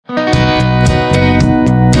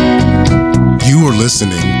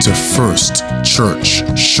listening to First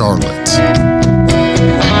Church Charlotte.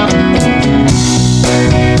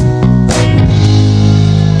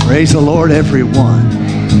 Praise the Lord, everyone.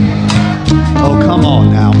 Oh, come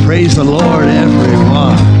on now. Praise the Lord,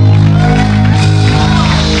 everyone.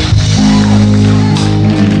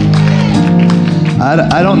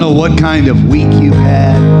 I don't know what kind of week you've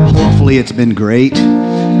had. Hopefully it's been great.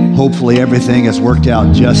 Hopefully everything has worked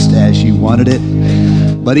out just as you wanted it.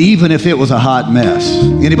 But even if it was a hot mess,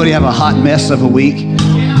 anybody have a hot mess of a week?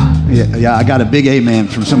 Yeah, I got a big amen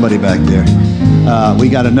from somebody back there. We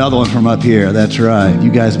got another one from up here. That's right.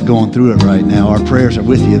 You guys are going through it right now. Our prayers are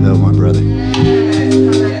with you, though, my brother.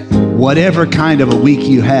 Whatever kind of a week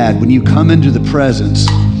you had, when you come into the presence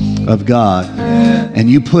of God and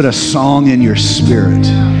you put a song in your spirit,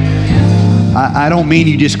 I don't mean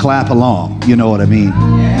you just clap along. You know what I mean?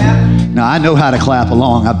 Now, I know how to clap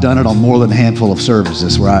along. I've done it on more than a handful of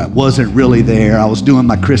services where I wasn't really there. I was doing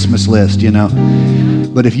my Christmas list, you know.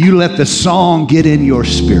 But if you let the song get in your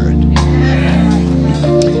spirit,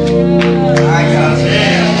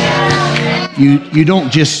 you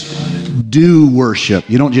don't just do worship.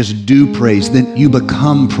 You don't just do praise. Then you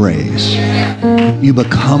become praise. You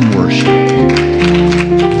become worship.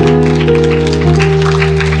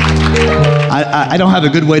 I don't have a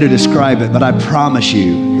good way to describe it, but I promise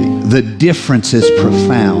you the difference is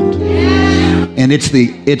profound. And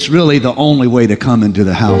it's really the only way to come into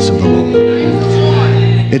the house of the Lord.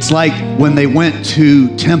 It's like when they went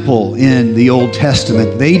to temple in the Old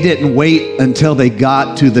Testament, they didn't wait until they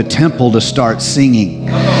got to the temple to start singing.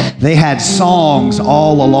 They had songs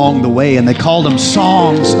all along the way, and they called them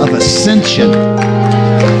songs of ascension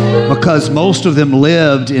because most of them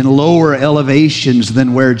lived in lower elevations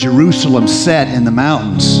than where Jerusalem sat in the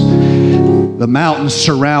mountains. The mountains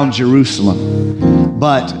surround Jerusalem.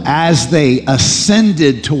 But as they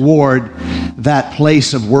ascended toward that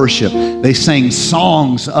place of worship, they sang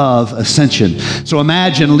songs of ascension. So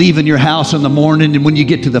imagine leaving your house in the morning, and when you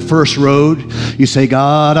get to the first road, you say,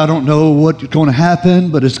 God, I don't know what's going to happen,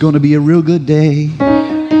 but it's going to be a real good day.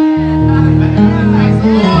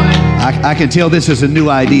 I can tell this is a new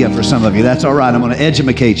idea for some of you. That's all right. I'm going to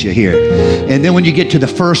educate you here. And then when you get to the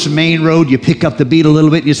first main road, you pick up the beat a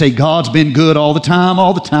little bit, and you say, God's been good all the time,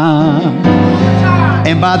 all the time.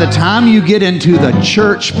 And by the time you get into the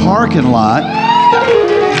church parking lot,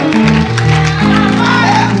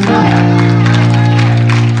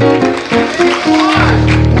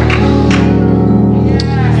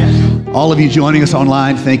 all of you joining us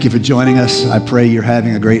online, thank you for joining us. I pray you're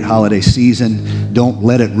having a great holiday season. Don't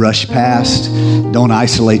let it rush past. Don't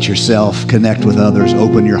isolate yourself. Connect with others.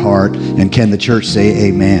 Open your heart. And can the church say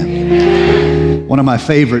amen? One of my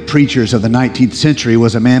favorite preachers of the 19th century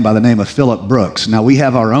was a man by the name of Philip Brooks. Now, we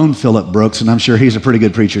have our own Philip Brooks, and I'm sure he's a pretty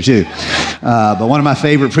good preacher too. But one of my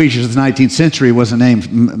favorite preachers of the 19th century was a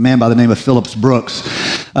man by the name of Phillips Brooks.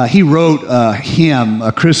 He wrote a hymn,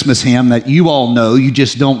 a Christmas hymn that you all know. You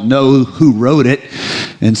just don't know who wrote it.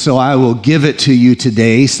 And so I will give it to you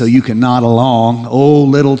today so you can nod along. Oh,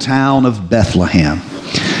 little town of Bethlehem,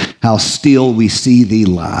 how still we see thee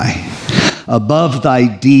lie. Above thy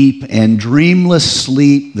deep and dreamless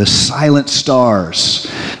sleep, the silent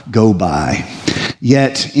stars go by.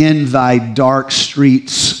 Yet in thy dark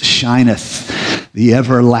streets shineth the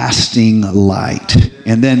everlasting light.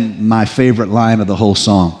 And then my favorite line of the whole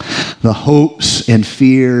song. The hopes and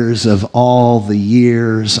fears of all the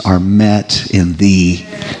years are met in thee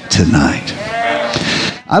tonight.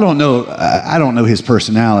 I don't know his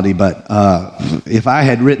personality, but if I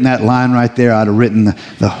had written that line right there, I'd have written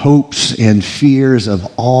the hopes and fears of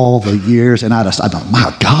all the years, and I thought,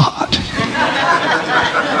 my God,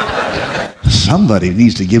 somebody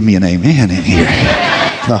needs to give me an amen in here.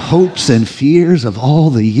 The hopes and fears of all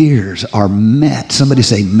the years are met. Somebody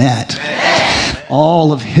say met.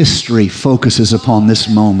 All of history focuses upon this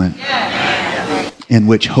moment in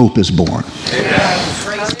which hope is born.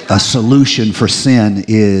 A solution for sin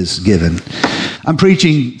is given. I'm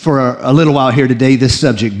preaching for a little while here today this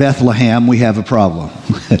subject, Bethlehem, we have a problem.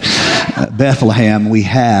 Bethlehem, we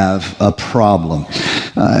have a problem.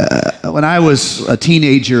 When I was a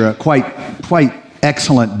teenager, a quite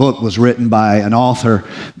excellent book was written by an author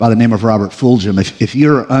by the name of Robert Fulghum. If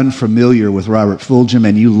you're unfamiliar with Robert Fulghum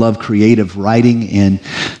and you love creative writing and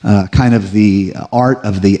kind of the art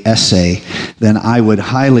of the essay, then I would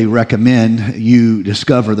highly recommend you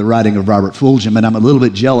discover the writing of Robert Fulghum. And I'm a little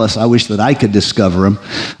bit jealous. I wish that I could discover him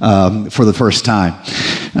for the first time.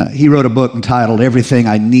 He wrote a book entitled Everything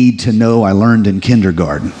I Need to Know I Learned in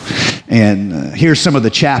Kindergarten. And here's some of the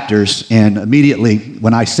chapters, and immediately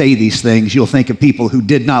when I say these things, you'll think of people who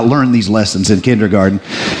did not learn these lessons in kindergarten,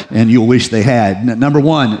 and you'll wish they had. Number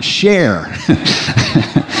 1, share.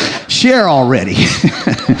 Share already.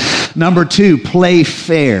 Number 2, play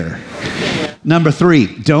fair. Number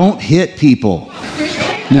 3, don't hit people.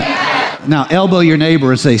 Now elbow your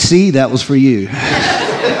neighbor and say, see, that was for you.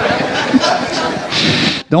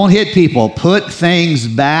 Don't hit people. Put things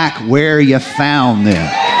back where you found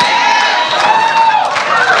them.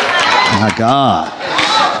 My God.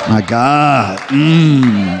 My God.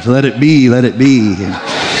 Let it be. Let it be.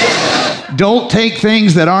 Don't take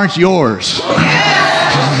things that aren't yours.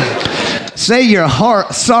 Say you're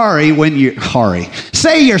sorry when you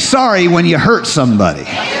Say you're sorry when you hurt somebody.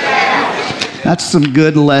 That's some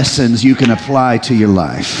good lessons you can apply to your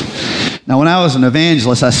life. Now, when I was an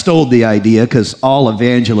evangelist, I stole the idea because all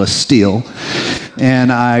evangelists steal.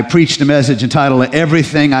 And I preached a message entitled,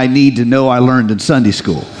 Everything I Need to Know I Learned in Sunday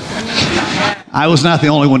School. I was not the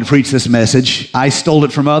only one to preach this message. I stole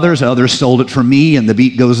it from others stole it from me, and the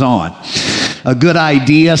beat goes on. A good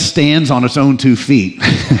idea stands on its own 2 feet.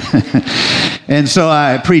 And so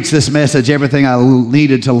I preached this message, everything I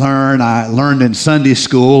needed to learn, I learned in Sunday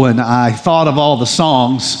school, and I thought of all the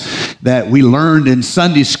songs that we learned in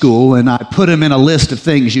Sunday school, and I put them in a list of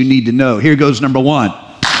things you need to know. Here goes number 1.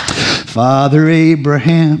 Father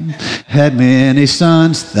Abraham had many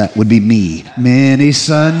sons. That would be me. Many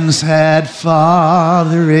sons had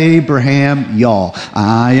Father Abraham. Y'all,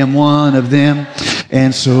 I am one of them,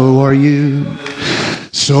 and so are you.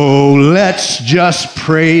 So let's just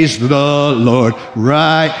praise the Lord.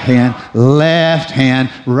 Right hand, left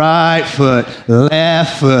hand, right foot,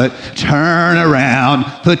 left foot. Turn around,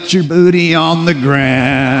 put your booty on the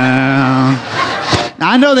ground.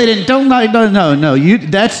 I know they didn't. No.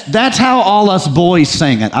 That's how all us boys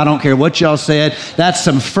sing it. I don't care what y'all said. That's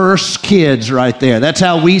some first kids right there. That's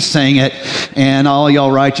how we sing it. And all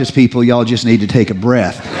y'all righteous people, y'all just need to take a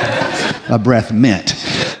breath. A breath mint.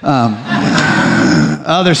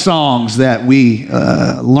 Other songs that we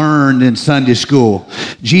learned in Sunday school.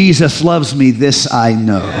 Jesus loves me, this I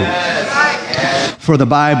know. For the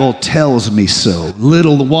Bible tells me so.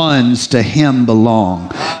 Little ones to him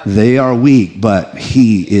belong. They are weak, but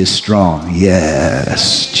he is strong.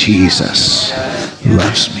 Yes, Jesus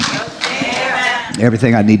loves me.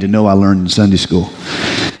 Everything I need to know I learned in Sunday school.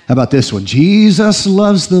 How about this one? Jesus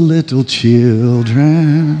loves the little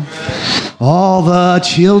children. All the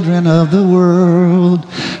children of the world,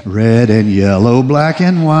 red and yellow, black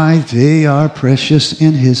and white, they are precious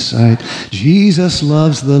in his sight. Jesus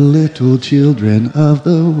loves the little children of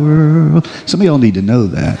the world. Some of y'all need to know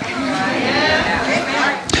that.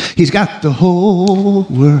 He's got the whole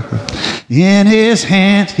world in his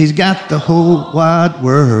hands. He's got the whole wide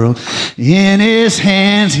world in his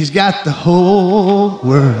hands. He's got the whole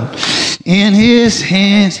world in his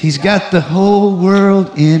hands. He's got the whole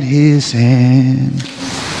world in his hand.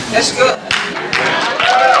 That's good.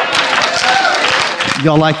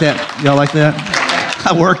 Y'all like that? Y'all like that?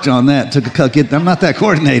 I worked on that. I'm not that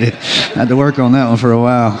coordinated. I had to work on that one for a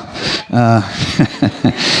while.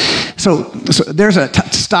 So there's a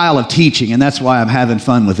style of teaching, and that's why I'm having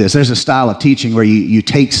fun with this. There's a style of teaching where you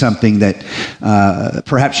take something that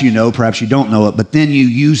perhaps you know, perhaps you don't know it, but then you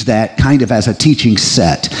use that kind of as a teaching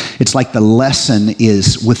set. It's like the lesson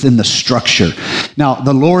is within the structure. Now,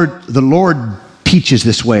 the Lord teaches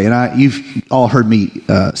this way, and you've all heard me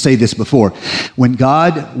say this before. When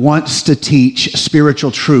God wants to teach spiritual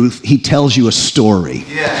truth, he tells you a story.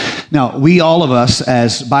 Yeah. Now, all of us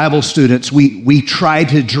as Bible students, we try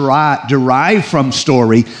to derive from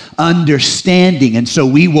story understanding, and so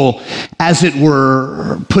we will, as it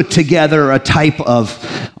were, put together a type of,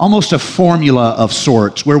 almost a formula of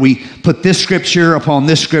sorts, where we put this scripture upon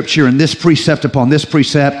this scripture and this precept upon this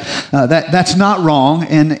precept. That's not wrong,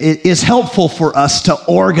 and it is helpful for us to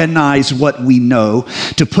organize what we know,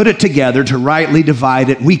 to put it together, to rightly divide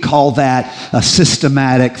it. We call that a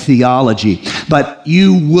systematic theology. But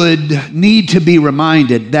you would need to be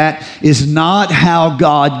reminded that is not how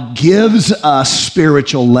God gives us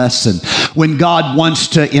spiritual lesson. When God wants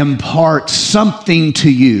to impart something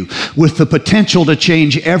to you with the potential to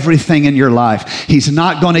change everything in your life, he's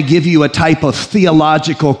not going to give you a type of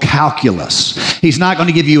theological calculus. He's not going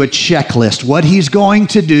to give you a checklist. What he's going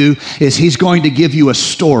to do is he's going to give you a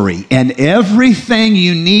story, and everything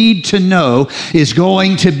you need to know is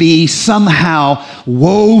going to be somehow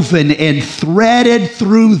woven and threaded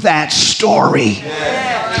through that story.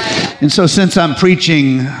 And so, since I'm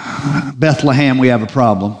preaching Bethlehem, we have a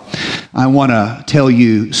problem. I want to tell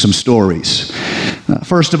you some stories.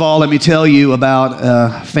 First of all, let me tell you about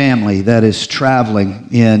a family that is traveling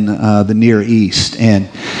in the Near East, and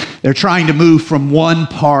they're trying to move from one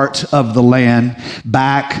part of the land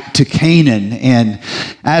back to Canaan, and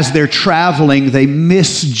as they're traveling, they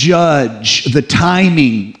misjudge the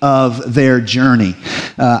timing of their journey.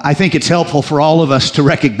 I think it's helpful for all of us to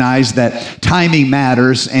recognize that timing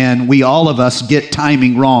matters, and all of us get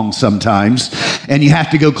timing wrong sometimes, and you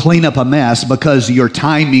have to go clean up a mess because your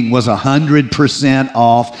timing was 100%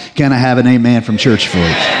 off. Can I have an amen from church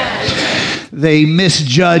folks? They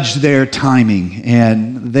misjudged their timing,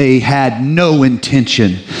 and they had no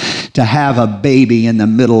intention to have a baby in the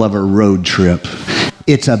middle of a road trip.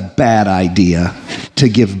 It's a bad idea to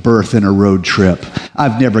give birth in a road trip.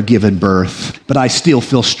 I've never given birth, but I still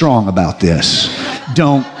feel strong about this.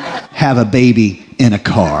 Don't have a baby in a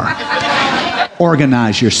car.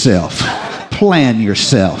 Organize yourself. Plan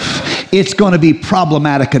yourself. It's going to be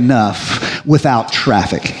problematic enough without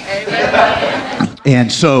traffic.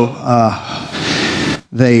 And so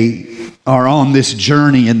they are on this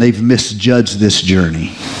journey, and they've misjudged this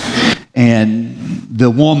journey. And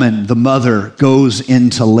the woman, the mother, goes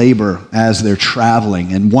into labor as they're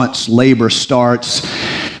traveling. And once labor starts,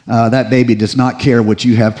 that baby does not care what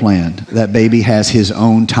you have planned. That baby has his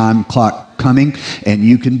own time clock coming, and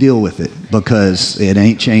you can deal with it because it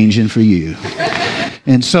ain't changing for you.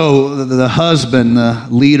 And so the husband, the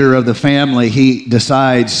leader of the family, he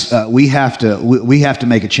decides we have to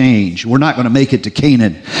make a change. We're not going to make it to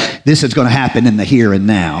Canaan. This is going to happen in the here and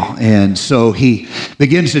now. And so he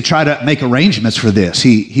begins to try to make arrangements for this.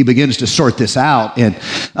 He begins to sort this out, and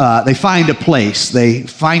they find a place. They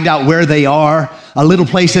find out where they are. A little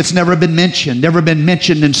place that's never been mentioned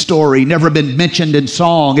in story, never been mentioned in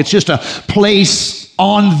song. It's just a place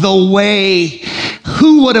on the way.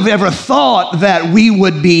 Who would have ever thought that we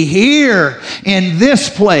would be here in this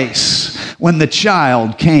place when the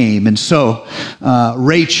child came? And so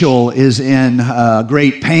Rachel is in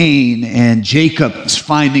great pain, and Jacob's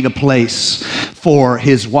finding a place for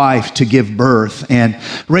his wife to give birth. And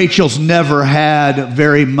Rachel's never had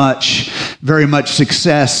very much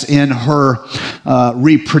success in her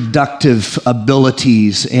reproductive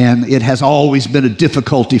abilities, and it has always been a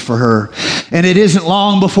difficulty for her. And it isn't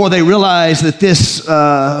long before they realize that this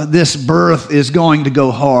birth is going to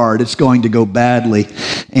go hard. It's going to go badly,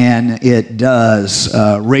 and it does.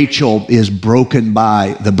 Rachel is broken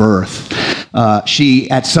by the birth. She,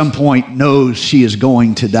 at some point, knows she is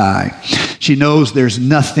going to die. She knows there's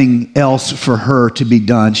nothing else for her to be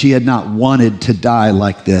done. She had not wanted to die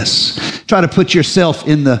like this. Try to put yourself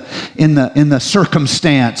in the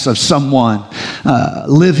circumstance of someone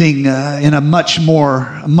living in a much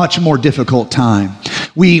more difficult time.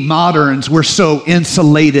 We moderns, we're so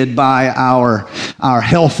insulated by our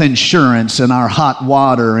health insurance and our hot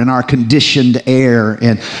water and our conditioned air,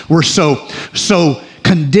 and we're so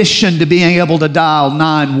conditioned to being able to dial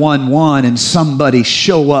 911 and somebody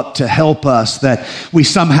show up to help us, that we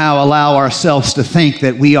somehow allow ourselves to think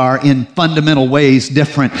that we are in fundamental ways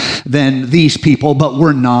different than these people, but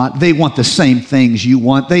we're not. They want the same things you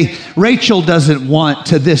want. Rachel doesn't want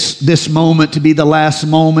to this moment to be the last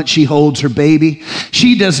moment she holds her baby.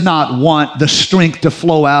 She does not want the strength to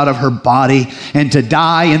flow out of her body and to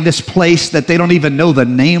die in this place that they don't even know the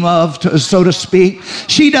name of, so to speak.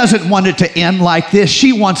 She doesn't want it to end like this.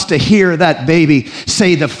 She wants to hear that baby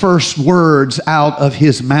say the first words out of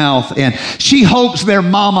his mouth, and she hopes they're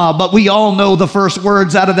mama, but we all know the first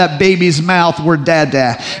words out of that baby's mouth were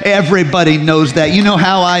dada. Everybody knows that. You know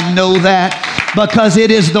how I know that? Because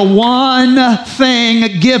it is the one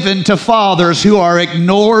thing given to fathers who are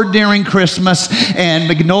ignored during Christmas and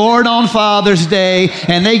ignored on Father's Day,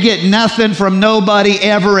 and they get nothing from nobody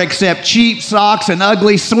ever except cheap socks and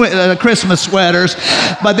ugly Christmas sweaters.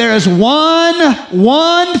 But there is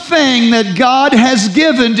one thing that God has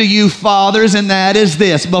given to you fathers, and that is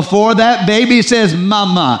this. Before that baby says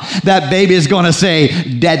mama, that baby is going to say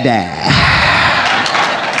dada.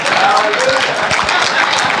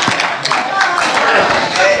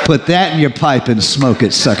 Put that in your pipe and smoke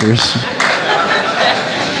it, suckers.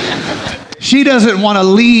 She doesn't want to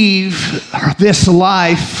leave this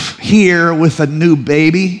life here with a new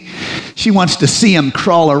baby. She wants to see him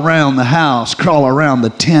crawl around the house, crawl around the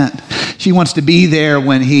tent. She wants to be there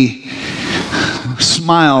when he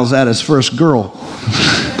smiles at his first girl.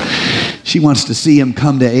 She wants to see him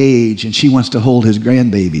come to age, and she wants to hold his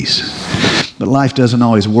grandbabies. But life doesn't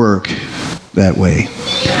always work that way.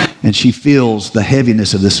 And she feels the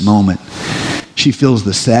heaviness of this moment. She feels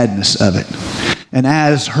the sadness of it. And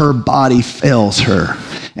as her body fails her,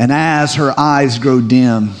 and as her eyes grow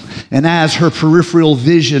dim, and as her peripheral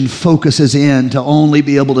vision focuses in to only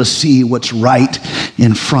be able to see what's right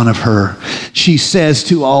in front of her. She says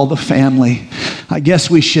to all the family, I guess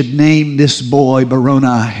we should name this boy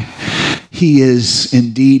Moroni. He is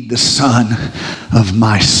indeed the son of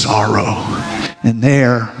my sorrow. And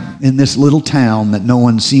there, in this little town that no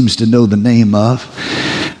one seems to know the name of,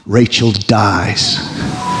 Rachel dies,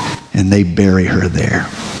 and they bury her there.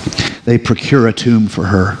 They procure a tomb for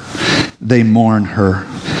her. They mourn her.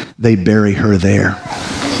 They bury her there.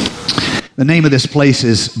 The name of this place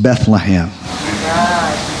is Bethlehem,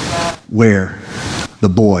 where the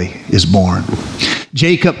boy is born.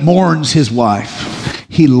 Jacob mourns his wife.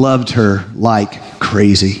 He loved her like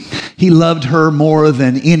crazy. He loved her more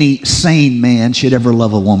than any sane man should ever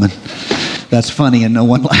love a woman. That's funny, and no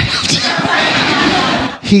one laughed.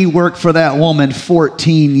 He worked for that woman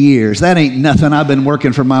 14 years. That ain't nothing. I've been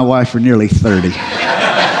working for my wife for nearly 30.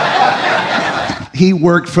 He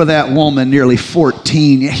worked for that woman nearly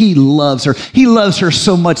 14. He loves her. He loves her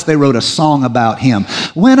so much they wrote a song about him.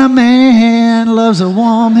 When a man loves a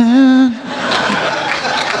woman.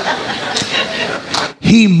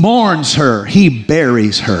 He mourns her. He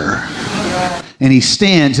buries her. And he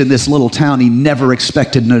stands in this little town he never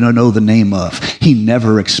expected to know the name of. He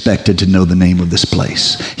never expected to know the name of this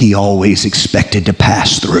place. He always expected to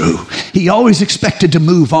pass through. He always expected to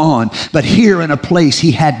move on. But here in a place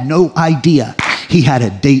he had no idea he had a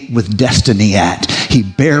date with destiny at. He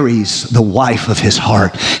buries the wife of his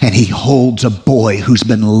heart, and he holds a boy who's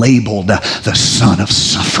been labeled the son of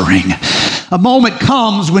suffering. A moment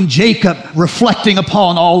comes when Jacob, reflecting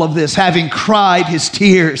upon all of this, having cried his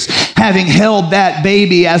tears, having held that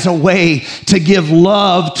baby as a way to give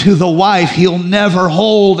love to the wife he'll never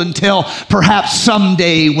hold until perhaps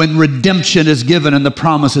someday when redemption is given and the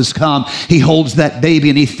promises come, he holds that baby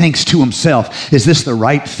and he thinks to himself, is this the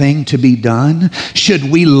right thing to be done? Should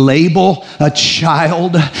we label a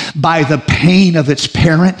child by the pain of its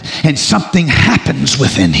parent? And something happens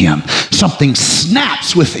within him. Something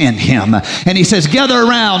snaps within him. And he says, gather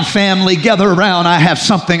around, family, gather around. I have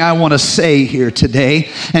something I want to say here today.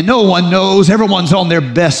 And no one knows. Everyone's on their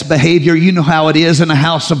best behavior. You know how it is in a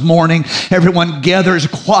house of mourning. Everyone gathers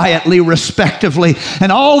quietly, respectively.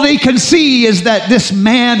 And all they can see is that this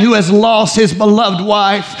man who has lost his beloved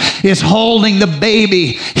wife is holding the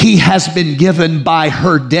baby he has been given by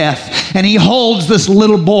her death. And he holds this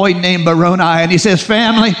little boy named Moroni. And he says,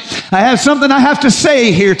 family, I have something I have to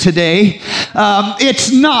say here today.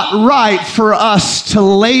 It's not right for us to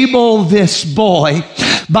label this boy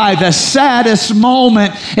by the saddest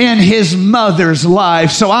moment in his mother's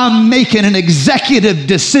life. So I'm making an executive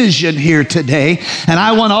decision here today, and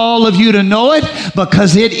I want all of you to know it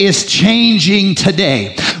because it is changing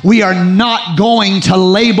today. We are not going to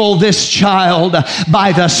label this child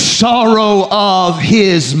by the sorrow of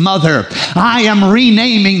his mother. I am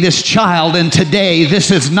renaming this child, and today this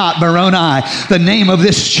is not Moroni. The name of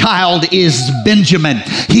this child is Benjamin.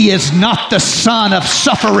 He is not the son of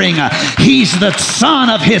suffering. He's the son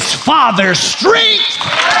of his father's strength.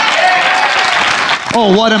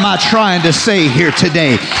 Oh, what am I trying to say here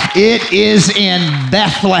today? It is in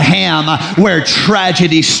Bethlehem where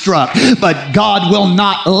tragedy struck. But God will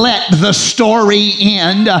not let the story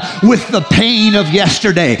end with the pain of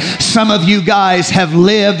yesterday. Some of you guys have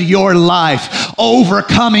lived your life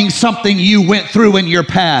overcoming something you went through in your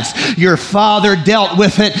past. Your father dealt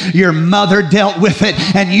with it. Your mother dealt with it.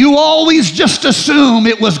 And you always just assume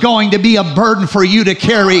it was going to be a burden for you to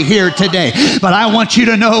carry here today. But I want you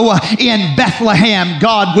to know in Bethlehem,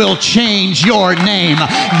 God will change your name.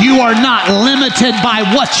 You are not limited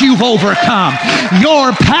by what you've overcome.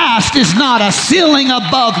 Your past is not a ceiling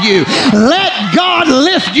above you. Let God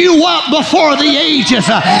lift you up before the ages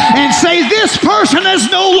and say, this person is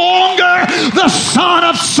no longer the son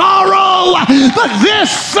of sorrow, but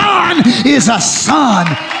this son is a son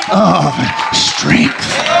of strength.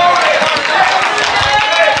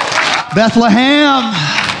 Bethlehem,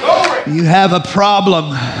 you have a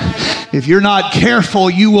problem. If you're not careful,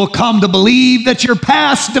 you will come to believe that your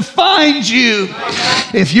past defines you.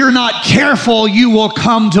 If you're not careful, you will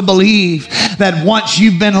come to believe that once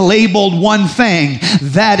you've been labeled one thing,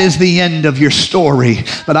 that is the end of your story.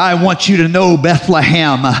 But I want you to know,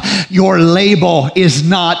 Bethlehem, your label is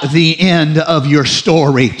not the end of your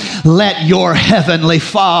story. Let your heavenly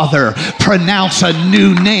Father pronounce a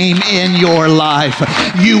new name in your life.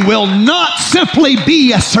 You will not simply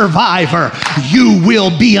be a survivor. You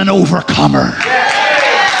will be an overcomer.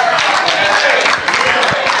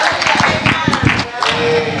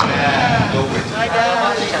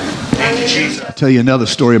 I'll tell you another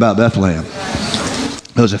story about Bethlehem.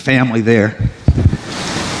 There was a family there,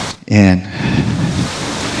 and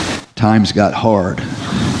times got hard.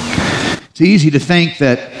 It's easy to think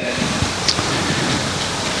that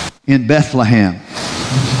in Bethlehem,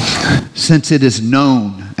 since it is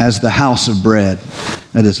known as the house of bread,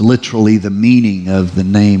 that is literally the meaning of the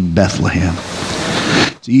name Bethlehem.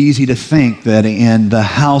 It's easy to think that in the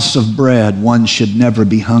house of bread, one should never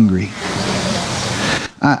be hungry.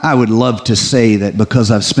 I would love to say that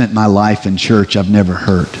because I've spent my life in church, I've never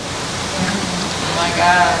hurt. Oh my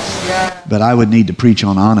gosh, yeah. But I would need to preach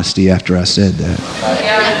on honesty after I said that.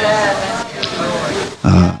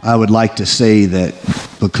 I would like to say that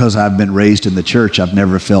because I've been raised in the church, I've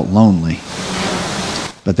never felt lonely.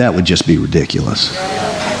 But that would just be ridiculous.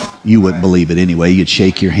 You wouldn't believe it anyway. You'd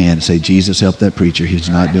shake your hand and say, Jesus, help that preacher. He's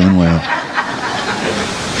not doing well.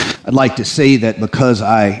 I'd like to say that because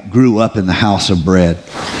I grew up in the house of bread,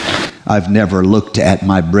 I've never looked at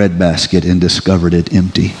my bread basket and discovered it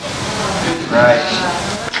empty. Right.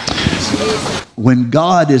 When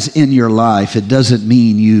God is in your life, it doesn't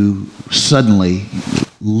mean you suddenly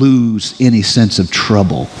lose any sense of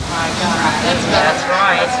trouble. That's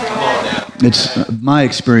right. It's my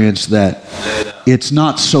experience that it's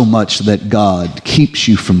not so much that God keeps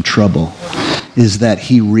you from trouble, is that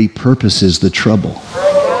He repurposes the trouble.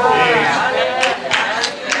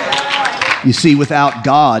 You see, without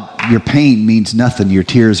God, your pain means nothing. Your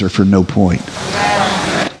tears are for no point.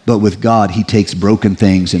 But with God, He takes broken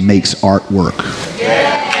things and makes artwork.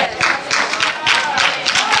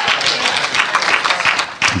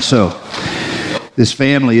 And so, this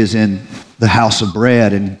family is in the house of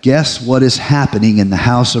bread, and guess what is happening in the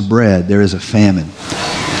house of bread? There is a famine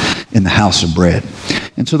in the house of bread.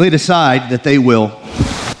 And so they decide that they're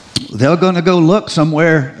going to go look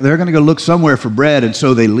somewhere. They're going to go look somewhere for bread, and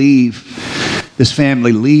so they leave. This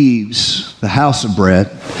family leaves the house of bread,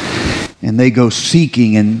 and they go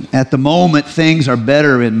seeking, and at the moment things are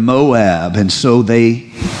better in Moab, and so they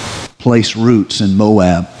place roots in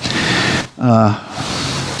Moab.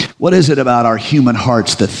 What is it about our human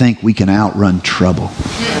hearts that think we can outrun trouble?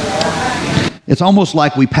 It's almost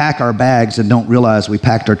like we pack our bags and don't realize we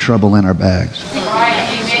packed our trouble in our bags.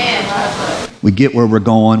 We get where we're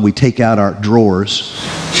going, we take out our drawers.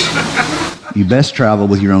 You best travel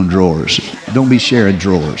with your own drawers. Don't be sharing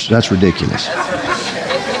drawers. That's ridiculous.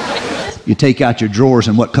 You take out your drawers,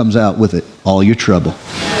 and what comes out with it? All your trouble.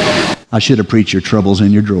 I should have preached your troubles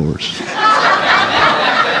in your drawers.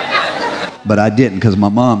 But I didn't, because my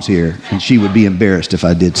mom's here, and she would be embarrassed if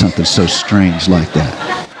I did something so strange like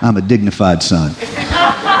that. I'm a dignified son.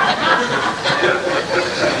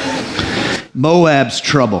 Moab's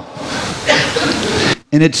trouble.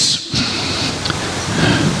 And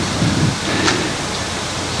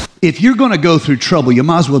if you're going to go through trouble, you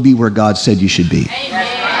might as well be where God said you should be.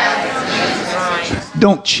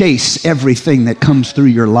 Don't chase everything that comes through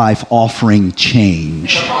your life offering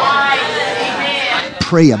change.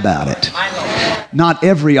 Pray about it. Not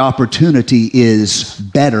every opportunity is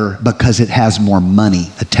better because it has more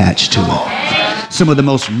money attached to it. Some of the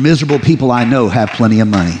most miserable people I know have plenty of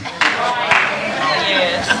money.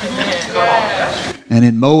 And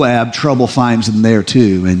in Moab, trouble finds them there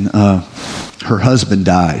too. And her husband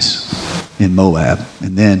dies in Moab.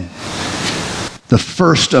 And then the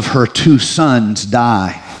first of her two sons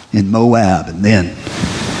die in Moab. And then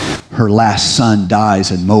her last son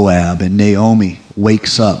dies in Moab. And Naomi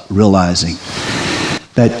wakes up realizing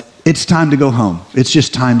that it's time to go home. It's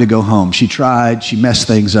just time to go home. She tried. She messed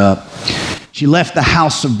things up. She left the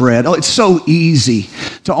house of bread. Oh, it's so easy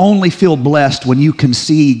to only feel blessed when you can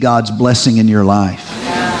see God's blessing in your life.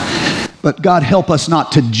 But God, help us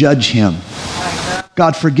not to judge Him.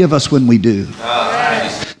 God, forgive us when we do.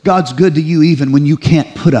 God's good to you even when you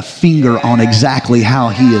can't put a finger on exactly how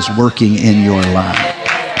He is working in your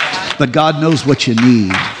life. But God knows what you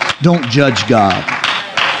need. Don't judge God.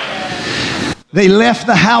 They left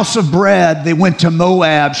the house of bread. They went to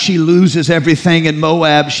Moab. She loses everything in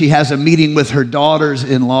Moab. She has a meeting with her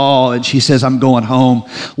daughters-in-law, and she says, I'm going home.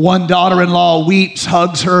 One daughter-in-law weeps,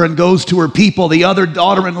 hugs her, and goes to her people. The other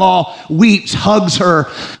daughter-in-law weeps, hugs her,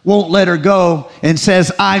 won't let her go, and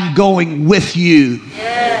says, I'm going with you.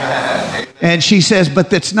 And she says, but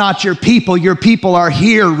that's not your people. Your people are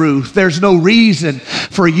here, Ruth. There's no reason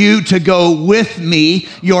for you to go with me.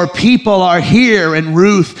 Your people are here. And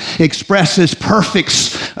Ruth expresses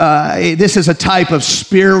this is a type of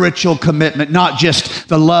spiritual commitment, not just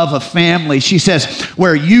the love of family. She says,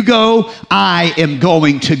 where you go, I am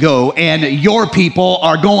going to go. And your people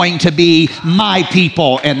are going to be my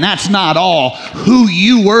people. And that's not all. Who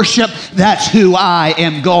you worship, that's who I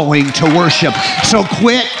am going to worship. So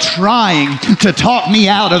quit trying trying to talk me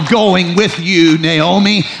out of going with you,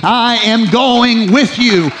 Naomi. I am going with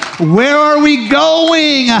you. Where are we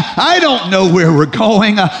going? I don't know where we're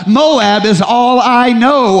going. Moab is all I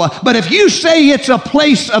know. But if you say it's a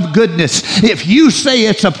place of goodness, if you say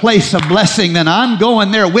it's a place of blessing, then I'm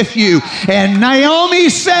going there with you. And Naomi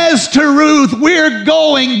says to Ruth, we're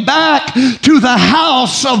going back to the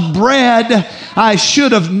house of bread. I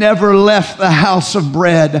should have never left the house of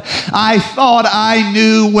bread. I thought I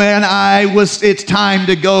knew when it's time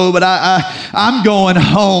to go, but I'm going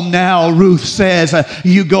home now. Ruth says,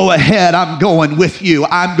 you go ahead. I'm going with you.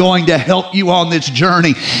 I'm going to help you on this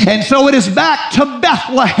journey. And so it is back to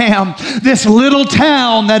Bethlehem, this little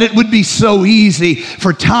town that it would be so easy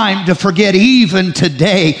for time to forget. Even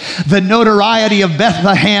today, the notoriety of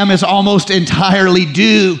Bethlehem is almost entirely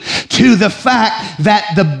due to the fact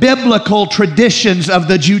that the biblical traditions of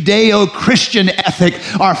the Judeo-Christian ethic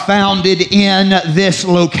are founded in this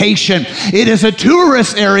location. It is a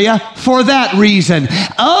tourist area for that reason.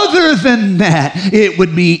 Other than that, it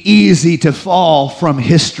would be easy to fall from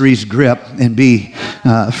history's grip and be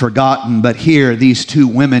forgotten. But here, these two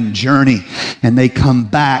women journey and they come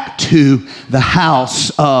back to the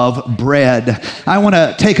house of bread. I want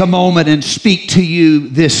to take a moment and speak to you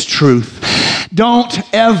this truth. Don't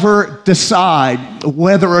ever decide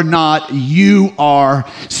whether or not you are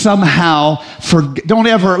somehow,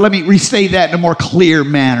 let me restate that in a more clear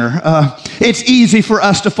manner. It's easy for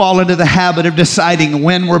us to fall into the habit of deciding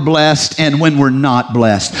when we're blessed and when we're not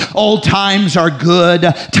blessed. Old times are good,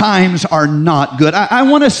 times are not good. I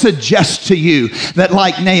want to suggest to you that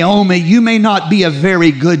like Naomi, you may not be a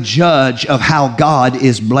very good judge of how God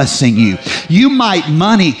is blessing you. You might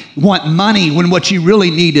want money when what you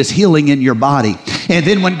really need is healing in your body. And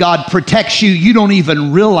then when God protects you, you don't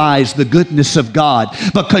even realize the goodness of God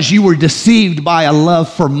because you were deceived by a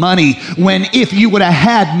love for money, when if you would have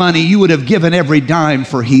had money, you would have given every dime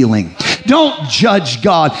for healing. Don't judge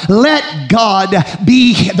God. Let God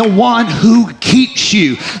be the one who keeps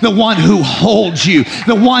you, the one who holds you,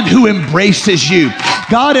 the one who embraces you.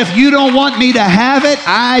 God, if you don't want me to have it,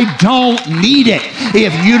 I don't need it.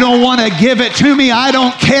 If you don't want to give it to me, I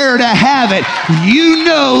don't care to have it. You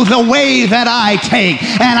know the way that I take,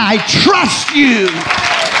 and I trust you.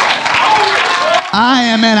 I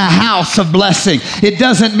am in a house of blessing. It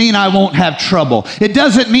doesn't mean I won't have trouble. It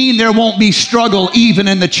doesn't mean there won't be struggle even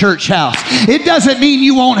in the church house. It doesn't mean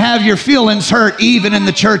you won't have your feelings hurt even in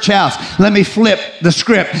the church house. Let me flip the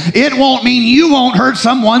script. It won't mean you won't hurt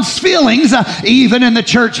someone's feelings even in the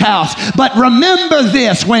church house. But remember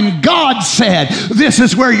this, when God said this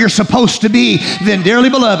is where you're supposed to be, then dearly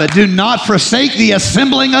beloved, do not forsake the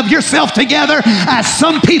assembling of yourself together as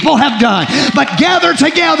some people have done, but gather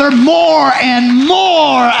together more and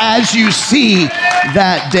more as you see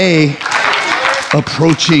that day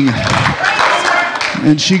approaching.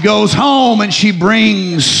 And she goes home and she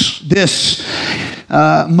brings this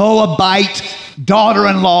Moabite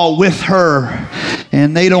daughter-in-law with her.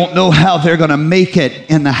 And they don't know how they're going to make it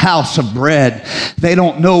in the house of bread. They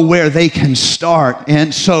don't know where they can start.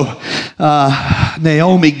 And so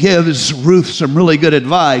Naomi gives Ruth some really good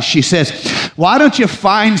advice. She says, why don't you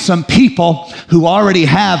find some people who already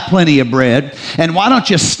have plenty of bread, and why don't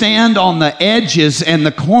you stand on the edges and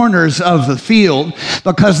the corners of the field,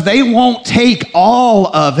 because they won't take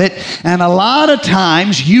all of it, and a lot of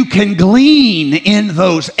times you can glean in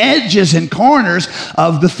those edges and corners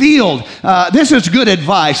of the field. This is good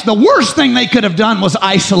advice. The worst thing they could have done was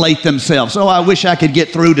isolate themselves. Oh, I wish I could get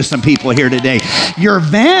through to some people here today. Your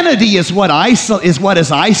vanity is what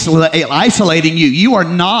is isolating you. You are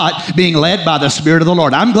not being led by the Spirit of the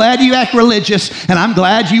Lord. I'm glad you act religious, and I'm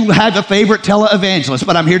glad you have a favorite televangelist,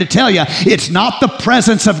 but I'm here to tell you, it's not the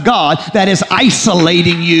presence of God that is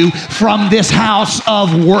isolating you from this house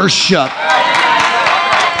of worship.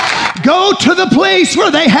 Go to the place where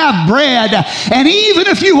they have bread, and even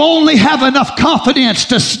if you only have enough confidence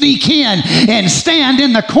to sneak in and stand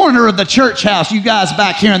in the corner of the church house, you guys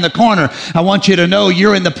back here in the corner, I want you to know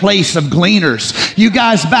you're in the place of gleaners. You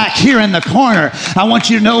guys back here in the corner, I want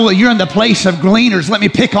you to know you're in the place of gleaners. Let me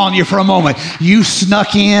pick on you for a moment. You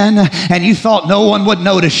snuck in and you thought no one would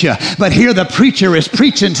notice you, but here the preacher is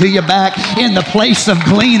preaching to you back in the place of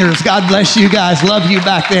gleaners. God bless you guys. Love you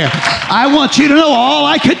back there. I want you to know all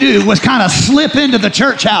I could do was kind of slip into the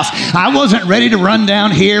church house. I wasn't ready to run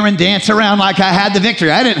down here and dance around like I had the victory.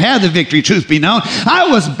 I didn't have the victory, truth be known. I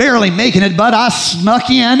was barely making it, but I snuck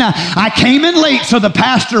in. I came in late so the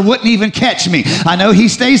pastor wouldn't even catch me. I know he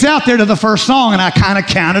stays out there to the first song, and I kind of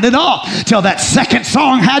counted it off till that second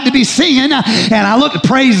song had to be singing. And I looked,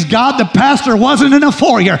 praise God, the pastor wasn't in a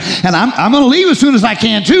foyer. And I'm going to leave as soon as I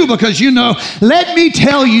can too, because let me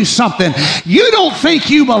tell you something. You don't think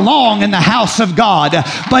you belong in the house of God,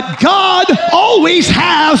 but God always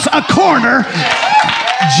has a corner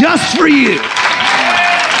just for you.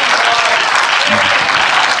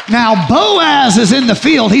 Now, Boaz is in the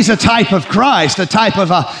field. He's a type of Christ, a type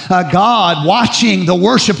of a God watching the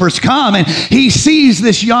worshipers come. And he sees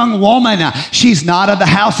this young woman. She's not of the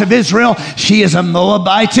house of Israel. She is a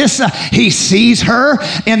Moabitess. He sees her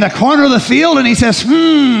in the corner of the field and he says,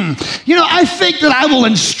 I think that I will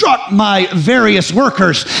instruct my various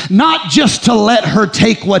workers not just to let her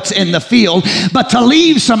take what's in the field, but to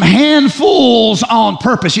leave some handfuls on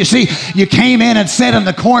purpose. You see, you came in and sat in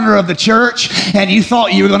the corner of the church and you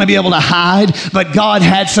thought you were going to be able to hide, but God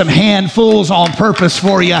had some handfuls on purpose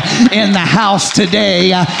for you in the house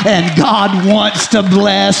today, and God wants to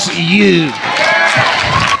bless you.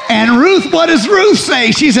 And Ruth, what does Ruth say?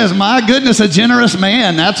 She says, my goodness, a generous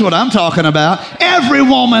man. That's what I'm talking about. Every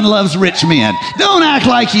woman loves rich men. Don't act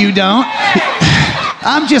like you don't.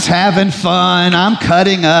 I'm just having fun. I'm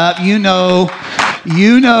cutting up. You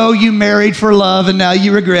married for love and now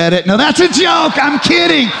you regret it. No, that's a joke. I'm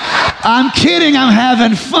kidding. I'm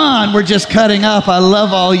having fun. We're just cutting up. I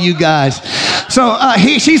love all you guys. So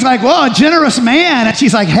she's like, well, a generous man. And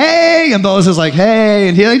she's like, hey. And Boaz is like, hey.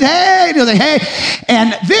 And he's like, hey. And he's like, hey.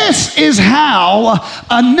 And this is how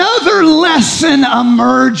another lesson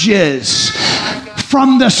emerges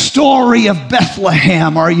from the story of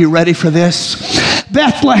Bethlehem. Are you ready for this?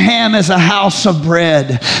 Bethlehem is a house of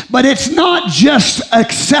bread, but it's not just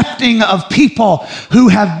accepting of people who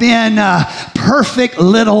have been perfect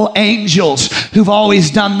little angels, who've always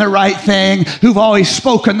done the right thing, who've always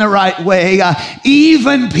spoken the right way.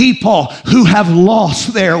 Even people who have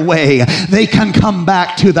lost their way, they can come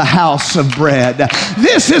back to the house of bread.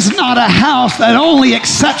 This is not a house that only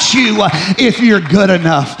accepts you if you're good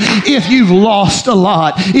enough, if you've lost a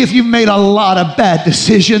lot, if you've made a lot of bad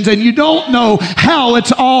decisions and you don't know how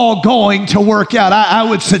it's all going to work out. I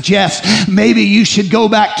would suggest maybe you should go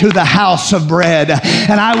back to the house of bread.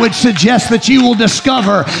 And I would suggest that you will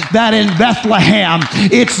discover that in Bethlehem,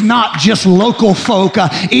 it's not just local folk.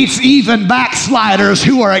 It's even backsliders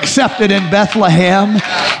who are accepted in Bethlehem.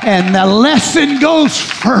 And the lesson goes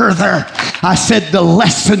further. I said the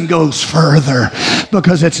lesson goes further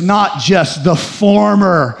because it's not just the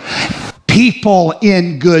former people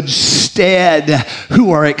in good stead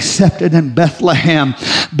who are accepted in Bethlehem.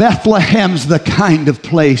 Bethlehem's the kind of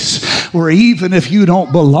place where even if you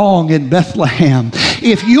don't belong in Bethlehem,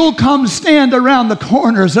 if you'll come stand around the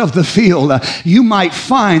corners of the field, you might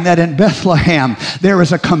find that in Bethlehem there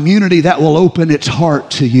is a community that will open its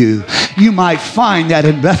heart to you. You might find that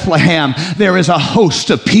in Bethlehem there is a host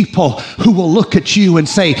of people who will look at you and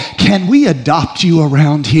say, can we adopt you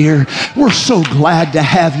around here? We're so glad to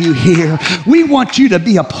have you here. We want you to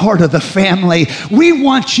be a part of the family. We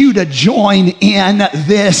want you to join in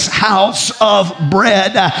this house of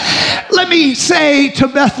bread. Let me say to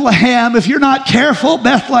Bethlehem, if you're not careful,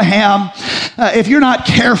 Bethlehem,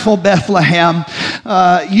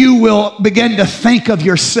 you will begin to think of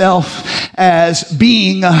yourself as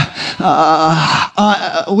being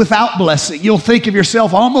without blessing. You'll think of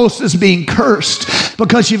yourself almost as being cursed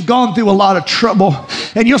because you've gone through a lot of trouble.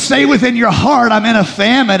 And you'll say within your heart, I'm in a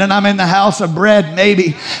famine and I'm in the house of bread.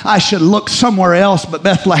 Maybe I should look somewhere else. But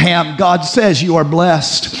Bethlehem, God says you are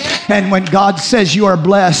blessed. And when God says you are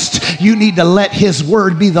blessed, you need to let His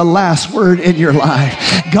word be the last word in your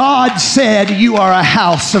life. God said you are a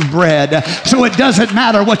house of bread. So it doesn't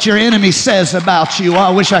matter what your enemy says about you. Oh,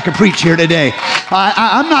 I wish I could preach here today.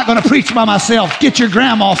 I'm not going to preach by myself. Get your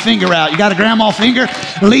grandma finger out. You got a grandma finger?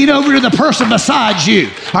 Lean over to the person beside you.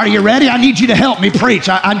 Are you ready? I need you to help me preach.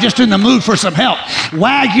 I'm just in the mood for some help.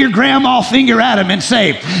 Wag your grandma finger at him and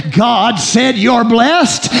say, God said you're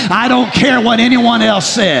blessed. I don't care what anyone else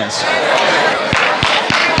says.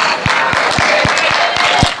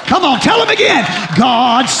 Come on, tell him again.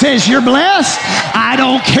 God says you're blessed. I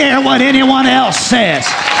don't care what anyone else says.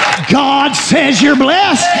 God says you're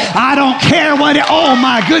blessed. I don't care what oh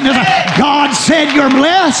my goodness. God said you're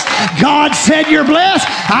blessed. God said you're blessed.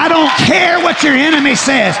 I don't care what your enemy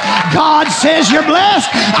says. God says you're blessed.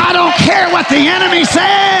 I don't care what the enemy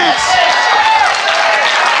says.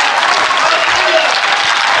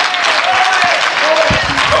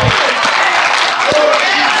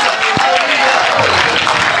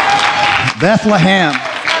 Bethlehem,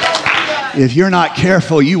 if you're not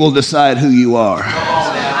careful, you will decide who you are.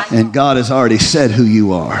 And God has already said who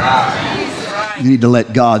you are. You need to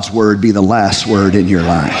let God's word be the last word in your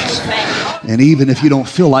life. And even if you don't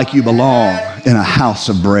feel like you belong in a house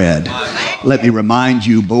of bread, let me remind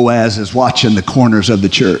you, Boaz is watching the corners of the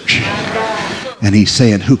church. And he's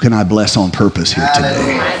saying, who can I bless on purpose here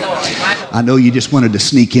today? I know you just wanted to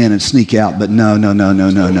sneak in and sneak out, but no.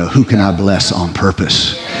 Who can I bless on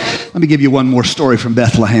purpose? Let me give you one more story from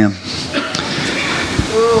Bethlehem.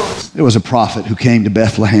 There was a prophet who came to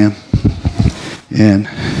Bethlehem, and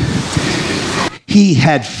he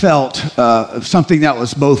had felt something that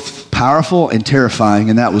was both powerful and terrifying,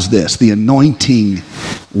 and that was this: the anointing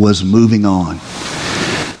was moving on.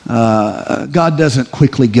 God doesn't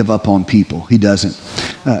quickly give up on people. He doesn't.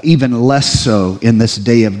 Even less so in this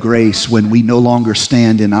day of grace when we no longer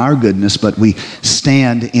stand in our goodness, but we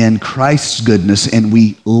stand in Christ's goodness, and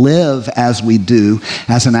we live as we do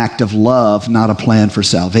as an act of love, not a plan for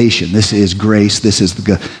salvation. This is grace. This is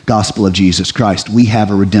the gospel of Jesus Christ. We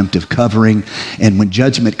have a redemptive covering, and when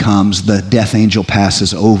judgment comes, the death angel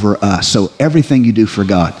passes over us. So everything you do for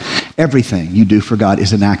God, everything you do for God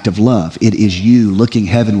is an act of love. It is you looking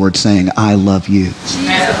heavenward saying, I love you.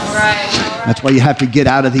 That's why you have to get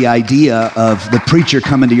out of the idea of the preacher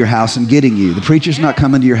coming to your house and getting you. The preacher's not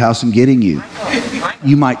coming to your house and getting you.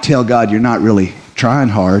 You might tell God you're not really trying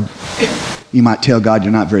hard. You might tell God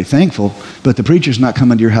you're not very thankful, but the preacher's not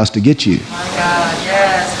coming to your house to get you.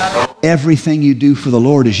 Everything you do for the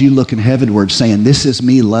Lord is you looking heavenward saying, this is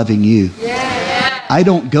me loving you. I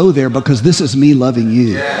don't go there because this is me loving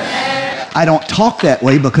you. I don't talk that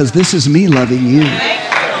way because this is me loving you.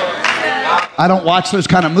 I don't watch those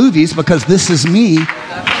kind of movies because this is me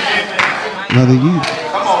loving you.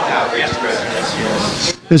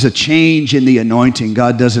 There's a change in the anointing.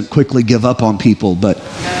 God doesn't quickly give up on people, but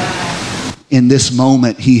in this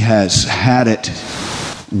moment, he has had it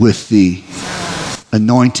with the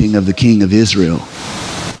anointing of the King of Israel.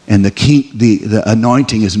 And the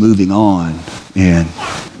anointing is moving on. And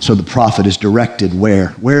so the prophet is directed where?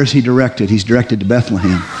 Where is he directed? He's directed to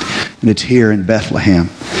Bethlehem. And it's here in Bethlehem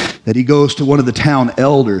that he goes to one of the town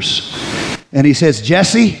elders. And he says,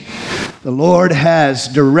 Jesse, the Lord has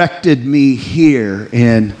directed me here,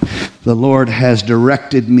 and the Lord has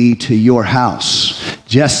directed me to your house.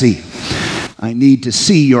 Jesse, I need to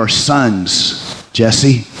see your sons.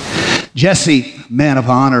 Jesse, man of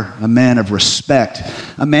honor, a man of respect,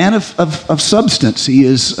 a man of substance. He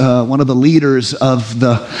is one of the leaders of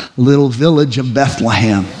the little village of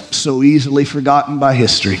Bethlehem, so easily forgotten by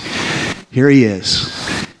history. Here he is.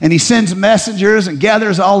 And he sends messengers and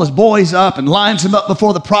gathers all his boys up and lines them up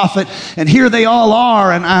before the prophet. And here they all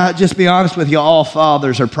are. And I just be honest with you, all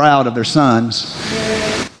fathers are proud of their sons.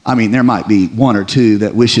 I mean, there might be one or two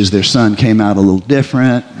that wishes their son came out a little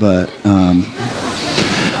different. But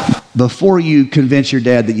before you convince your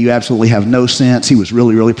dad that you absolutely have no sense, he was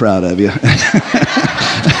really, really proud of you.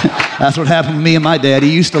 That's what happened to me and my dad.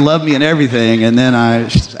 He used to love me and everything, and then I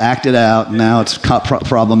acted out, and now it's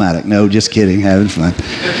problematic. No, just kidding, having fun.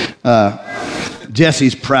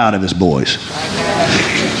 Jesse's proud of his boys.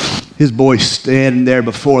 His boys standing there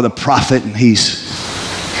before the prophet, and he's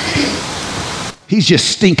just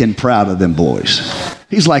stinking proud of them boys.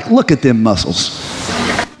 He's like, look at them muscles.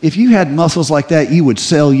 If you had muscles like that, you would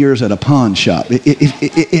sell yours at a pawn shop.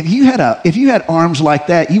 If you had arms like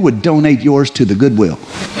that, you would donate yours to the Goodwill.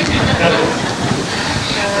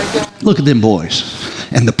 Look at them boys.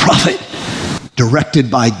 And the prophet, directed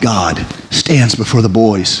by God, stands before the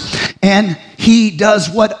boys. And he does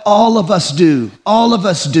what all of us do. All of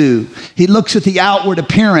us do. He looks at the outward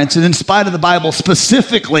appearance, and in spite of the Bible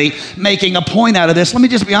specifically making a point out of this, let me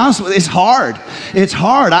just be honest with you, it's hard. It's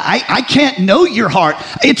hard. I can't know your heart.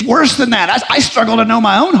 It's worse than that. I struggle to know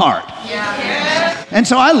my own heart. Yeah. And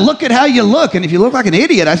so I look at how you look, and if you look like an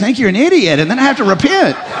idiot, I think you're an idiot, and then I have to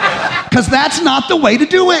repent. Because that's not the way to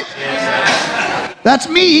do it. That's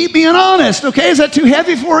me being honest, okay? Is that too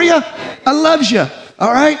heavy for you? I love you,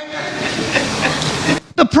 all right?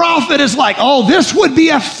 The prophet is like, oh, this would be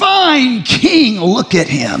a fine king. Look at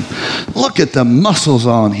him. Look at the muscles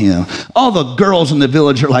on him. All the girls in the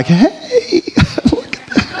village are like, hey, look at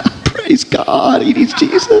that. Praise God, he needs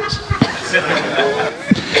Jesus.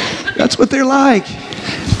 That's what they're like.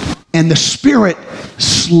 And the Spirit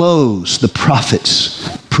slows the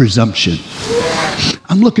prophet's presumption.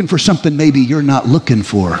 I'm looking for something maybe you're not looking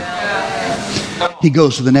for. He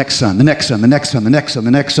goes to the next son, the next son, the next son, the next son,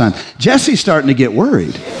 the next son. Jesse's starting to get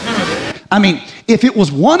worried. I mean, if it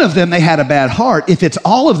was one of them, they had a bad heart. If it's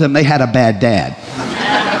all of them, they had a bad dad.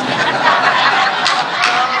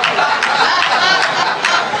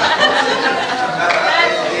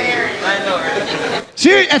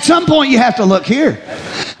 At some point, you have to look here.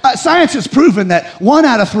 Science has proven that 1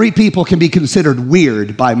 out of 3 people can be considered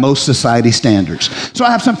weird by most society standards. So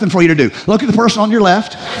I have something for you to do. Look at the person on your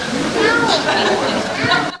left.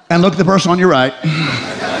 And look at the person on your right.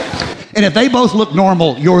 And if they both look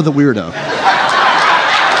normal, you're the weirdo.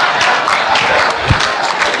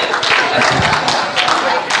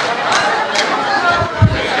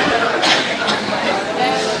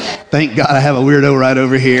 Thank God I have a weirdo right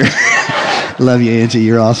over here. Love you, Angie.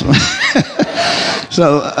 You're awesome.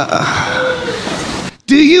 So,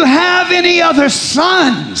 do you have any other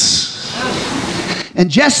sons? And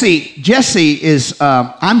Jesse is,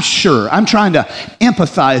 I'm trying to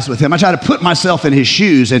empathize with him. I try to put myself in his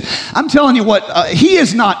shoes. And I'm telling you what, he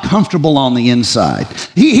is not comfortable on the inside.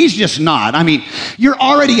 He's just not. I mean, you're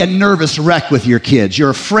already a nervous wreck with your kids.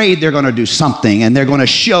 You're afraid they're going to do something and they're going to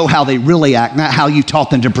show how they really act, not how you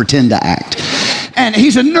taught them to pretend to act. And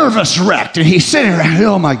he's a nervous wreck. And he's sitting around,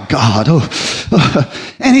 oh my God.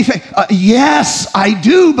 And he thinks, yes, I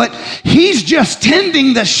do, but he's just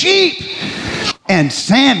tending the sheep. And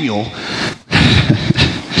Samuel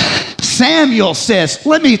says,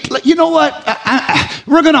 you know what?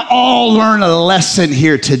 We're going to all learn a lesson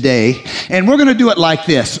here today. And we're going to do it like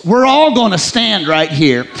this. We're all going to stand right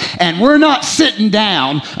here. And we're not sitting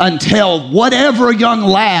down until whatever young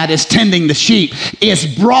lad is tending the sheep is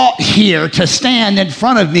brought here to stand in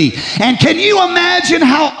front of me. And can you imagine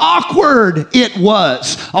how awkward it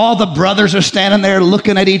was? All the brothers are standing there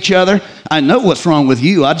looking at each other. I know what's wrong with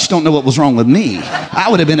you. I just don't know what was wrong with me. I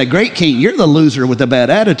would have been a great king. You're the loser with the bad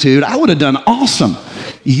attitude. I would have done awesome.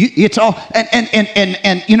 It's all,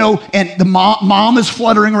 and you know, and the mom is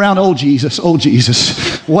fluttering around. Oh Jesus,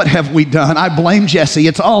 what have we done? I blame Jesse.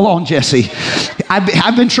 It's all on Jesse.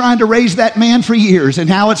 I've been trying to raise that man for years, and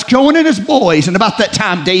now it's going in his boys. And about that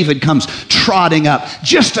time, David comes trotting up,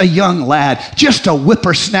 just a young lad, just a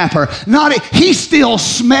whippersnapper. He still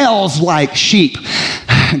smells like sheep.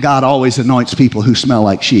 God always anoints people who smell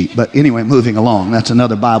like sheep. But anyway, moving along. That's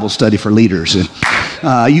another Bible study for leaders. And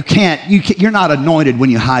you're not anointed when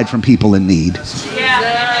you hide from people in need.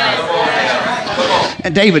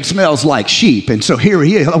 And David smells like sheep. And so here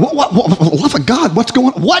he is. Love of God, what's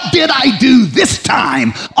going on? What did I do this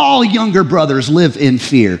time? All younger brothers live in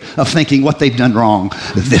fear of thinking what they've done wrong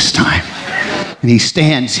this time. And he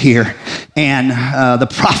stands here, and the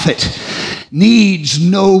prophet needs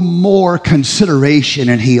no more consideration,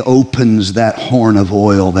 and he opens that horn of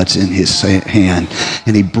oil that's in his hand,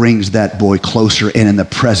 and he brings that boy closer, and in the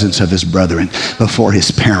presence of his brethren, before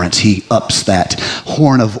his parents, he ups that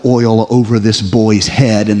horn of oil over this boy's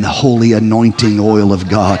head, and the holy anointing oil of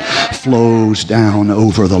God flows down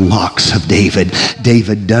over the locks of David.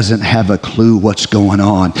 David doesn't have a clue what's going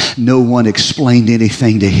on. No one explained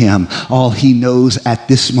anything to him. All he knows at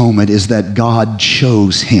this moment is that God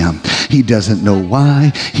chose him. He doesn't know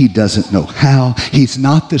why. He doesn't know how. He's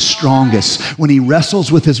not the strongest. When he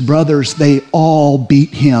wrestles with his brothers, they all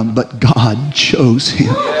beat him, but God chose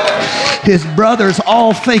him. His brothers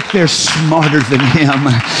all think they're smarter than him,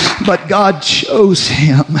 but God chose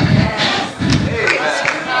him.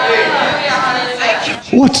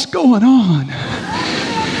 What's going on?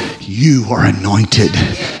 You are anointed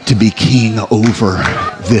to be king over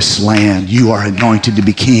this land. You are anointed to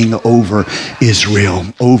be king over Israel,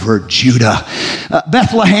 over Judah.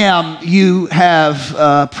 Bethlehem, you have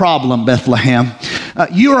a problem, Bethlehem.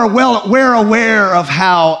 You are well aware of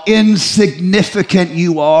how insignificant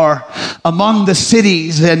you are among the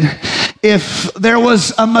cities, and if there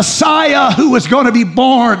was a Messiah who was going to be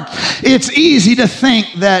born, it's easy to think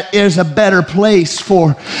that there's a better place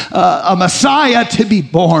for a Messiah to be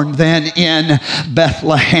born than in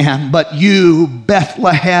Bethlehem. But you,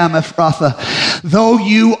 Bethlehem Ephrathah, though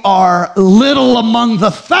you are little among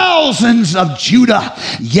the thousands of Judah,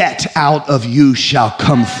 yet out of you shall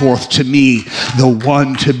come forth to me the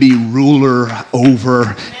one to be ruler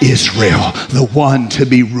over Israel, the one to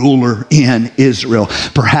be ruler in Israel.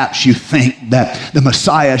 Perhaps you think that the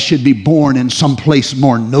Messiah should be born in some place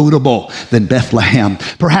more notable than Bethlehem.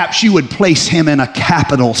 Perhaps you would place him in a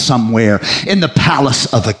capital somewhere, in the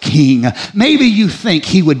palace of a king. Maybe you think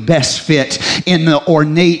he would best fit in the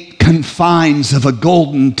ornate confines of a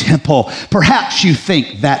golden temple. Perhaps you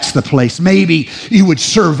think that's the place. Maybe you would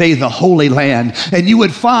survey the Holy Land and you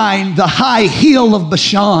would find the high hill of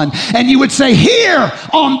Bashan, and you would say, here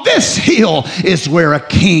on this hill is where a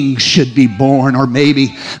king should be born. Or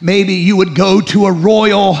maybe you would go to a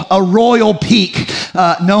royal peak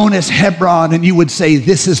known as Hebron, and you would say,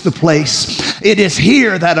 this is the place. It is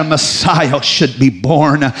here that a Messiah should be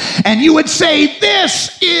born. And you would say,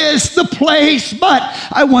 this is the place. But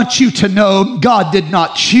I want you to know God did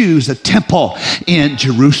not choose a temple in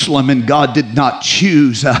Jerusalem, and God did not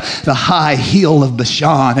choose the high hill of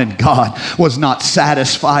Bashan, and God was not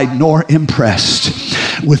satisfied nor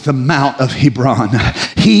impressed with the Mount of Hebron.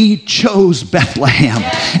 He chose Bethlehem,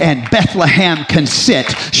 and Bethlehem can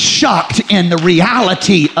sit shocked in the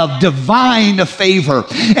reality of divine favor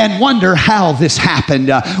and wonder how this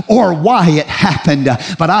happened or why it happened.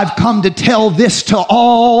 But I've come to tell this to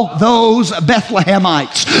all those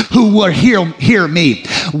Bethlehemites who will hear me.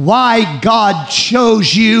 Why God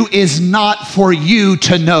chose you is not for you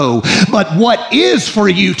to know, but what is for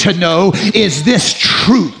you to know is this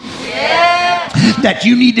truth. That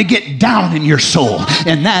you need to get down in your soul,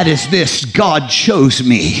 and that is this: God chose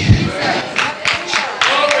me.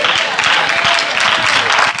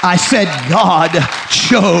 I said God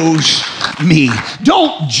chose me.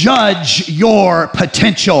 Don't judge your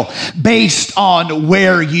potential based on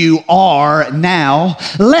where you are now.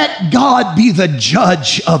 Let God be the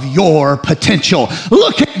judge of your potential.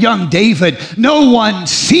 Look at young David. No one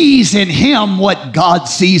sees in him what God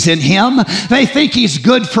sees in him. They think he's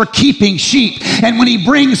good for keeping sheep. And when he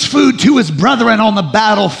brings food to his brethren on the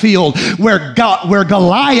battlefield where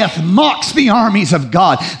Goliath mocks the armies of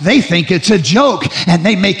God, they think it's a joke, and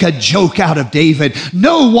they make a joke out of David.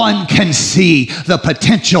 No one can see the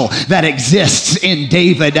potential that exists in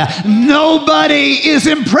David. Nobody is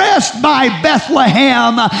impressed by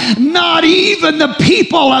Bethlehem, not even the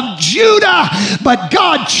people of Judah, but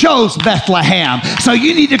God chose Bethlehem. So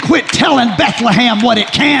you need to quit telling Bethlehem what it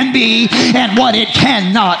can be and what it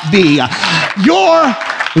cannot be. Your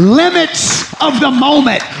limits of the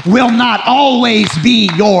moment will not always be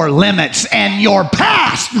your limits, and your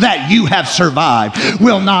past that you have survived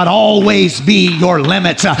will not always be your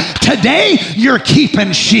limits. Today, you're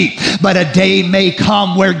keeping sheep, but a day may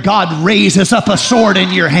come where God raises up a sword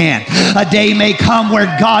in your hand. A day may come where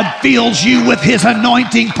God fills you with his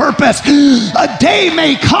anointing purpose. A day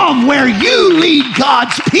may come where you lead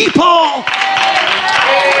God's people.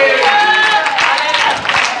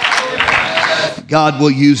 God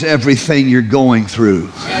will use everything you're going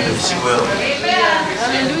through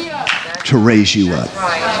to raise you up.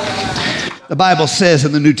 The Bible says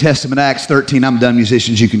in the New Testament, Acts 13, I'm done,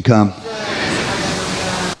 musicians, you can come.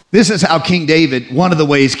 This is how King David, one of the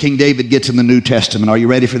ways King David gets in the New Testament. Are you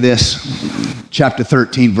ready for this? Chapter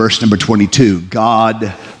 13, verse number 22.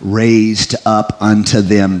 God raised up unto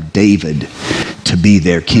them David to be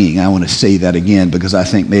their king. I want to say that again because I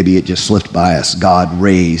think maybe it just slipped by us. God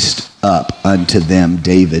raised up unto them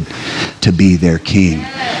David to be their king.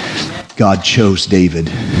 God chose David,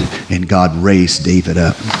 and God raised David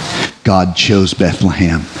up. God chose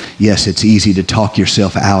Bethlehem. Yes, it's easy to talk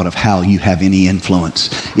yourself out of how you have any influence.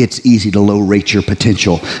 It's easy to low rate your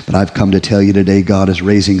potential, but I've come to tell you today, God is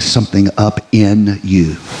raising something up in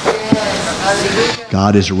you.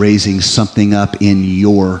 God is raising something up in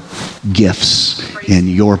your gifts, in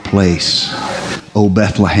your place. Oh,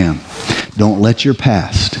 Bethlehem, don't let your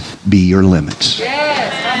past be your limits.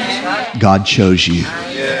 God chose you.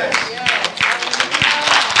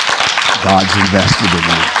 God's invested in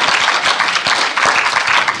you.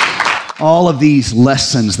 All of these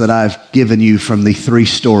lessons that I've given you from the three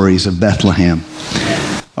stories of Bethlehem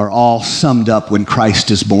are all summed up when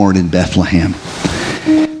Christ is born in Bethlehem.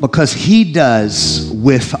 Because he does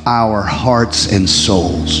with our hearts and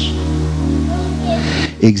souls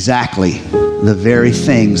exactly the very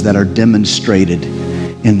things that are demonstrated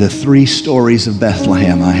in the three stories of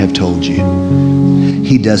Bethlehem I have told you.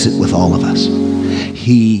 He does it with all of us.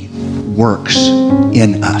 He works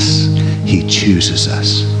in us. He chooses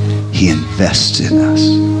us. He invests in us.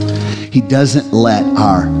 He doesn't let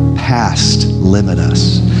our past limit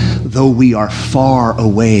us. Though we are far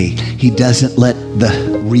away, he doesn't let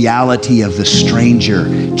the reality of the stranger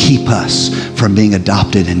keep us from being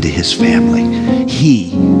adopted into his family.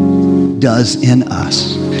 He does in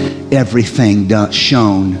us everything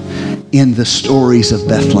shown in the stories of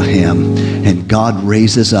Bethlehem, and God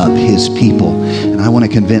raises up his people. And I want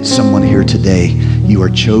to convince someone here today, you are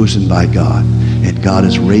chosen by God, and God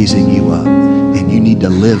is raising you up, and you need to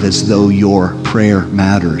live as though your prayer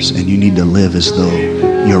matters, and you need to live as though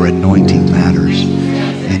your anointing matters,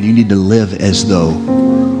 and you need to live as though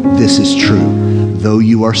this is true. Though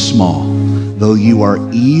you are small, though you are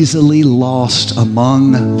easily lost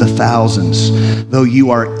among the thousands, though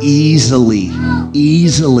you are easily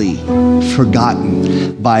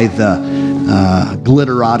forgotten by the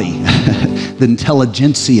glitterati, the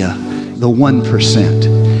intelligentsia, the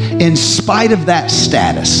 1%. In spite of that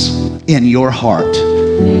status in your heart,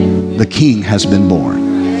 the King has been born.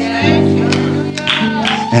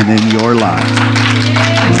 And in your life,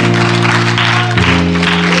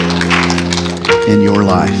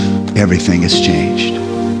 everything has changed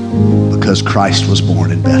because Christ was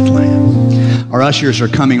born in Bethlehem. Our ushers are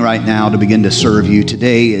coming right now to begin to serve you.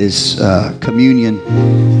 Today is communion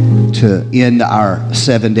to end our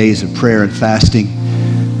 7 days of prayer and fasting.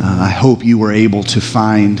 I hope you were able to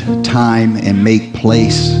find time and make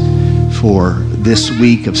place for this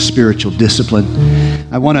week of spiritual discipline.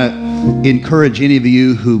 I want to encourage any of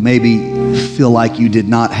you who maybe feel like you did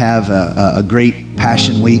not have a great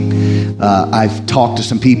Passion Week. I've talked to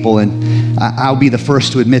some people, and I'll be the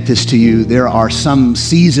first to admit this to you. There are some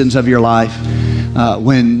seasons of your life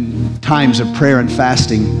when times of prayer and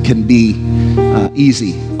fasting can be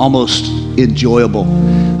easy, almost enjoyable.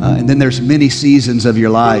 And then there's many seasons of your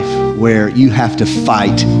life where you have to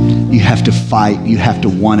fight. You have to fight. You have to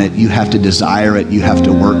want it. You have to desire it. You have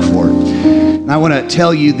to work for it. And I want to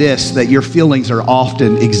tell you this, that your feelings are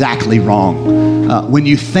often exactly wrong. When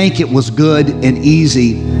you think it was good and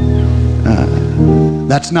easy,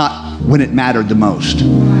 that's not when it mattered the most.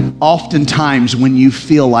 Oftentimes when you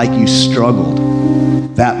feel like you struggled,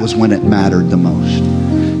 that was when it mattered the most.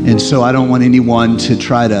 And so I don't want anyone to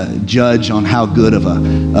try to judge on how good of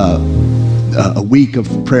a week of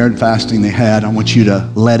prayer and fasting they had. I want you to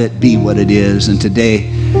let it be what it is. And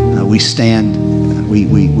today we stand,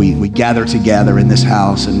 we gather together in this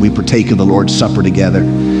house and we partake of the Lord's Supper together.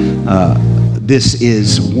 This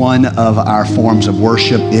is one of our forms of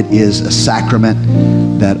worship. It is a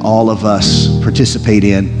sacrament that all of us participate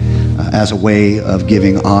in as a way of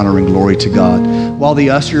giving honor and glory to God. While the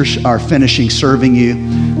ushers are finishing serving you,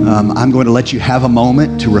 I'm going to let you have a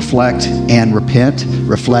moment to reflect and repent.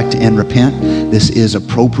 Reflect and repent. This is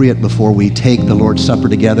appropriate before we take the Lord's Supper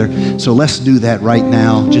together. So let's do that right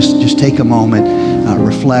now. Just take a moment,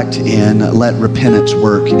 reflect, and let repentance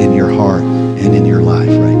work in your heart and in your life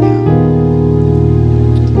right now.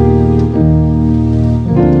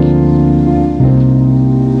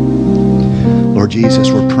 Lord Jesus,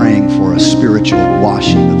 we're praying for a spiritual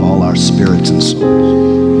washing of all our spirits and souls.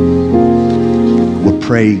 We're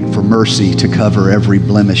praying for mercy to cover every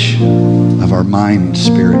blemish of our mind and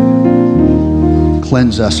spirit.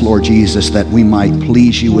 Cleanse us, Lord Jesus, that we might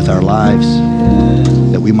please you with our lives,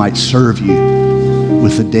 that we might serve you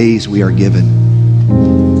with the days we are given.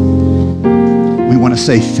 We want to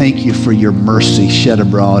say thank you for your mercy shed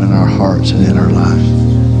abroad in our hearts and in our lives.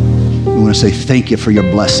 We want to say thank you for your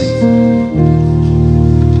blessing.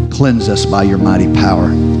 Cleanse us by your mighty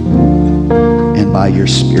power and by your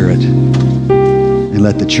Spirit. And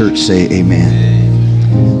let the church say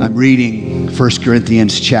amen. I'm reading 1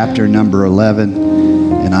 Corinthians chapter number 11,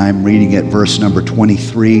 and I'm reading at verse number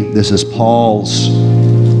 23. This is Paul's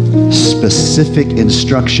specific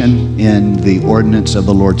instruction in the ordinance of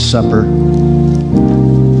the Lord's Supper.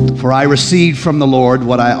 For I received from the Lord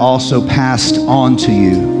what I also passed on to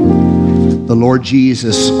you. The Lord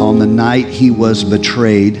Jesus, on the night he was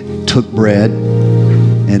betrayed, took bread,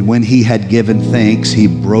 and when he had given thanks, he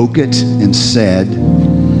broke it and said,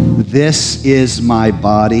 "This is my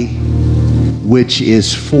body, which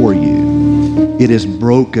is for you. It is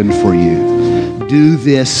broken for you. Do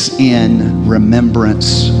this in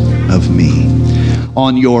remembrance of me."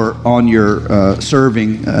 On your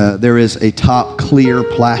serving, there is a top clear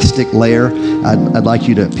plastic layer. I'd like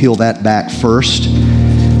you to peel that back first.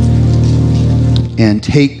 And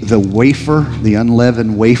take the wafer, the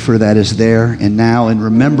unleavened wafer that is there, and now in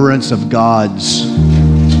remembrance of God's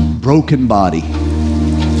broken body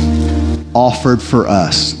offered for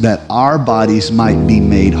us, that our bodies might be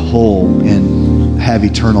made whole and have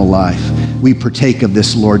eternal life, we partake of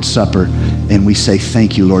this Lord's Supper and we say,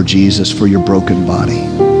 thank you, Lord Jesus, for your broken body.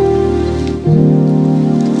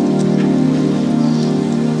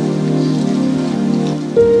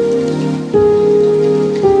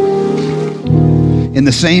 In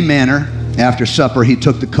the same manner, after supper, he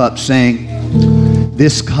took the cup, saying,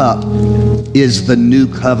 "This cup is the new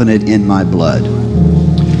covenant in my blood.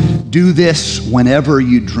 Do this whenever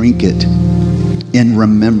you drink it in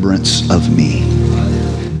remembrance of me."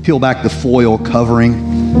 Peel back the foil covering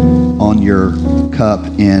on your cup,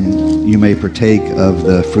 and you may partake of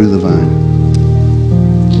the fruit of the vine.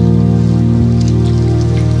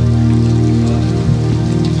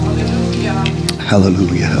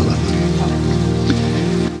 Hallelujah, hallelujah.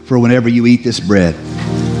 For whenever you eat this bread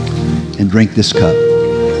and drink this cup,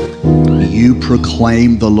 you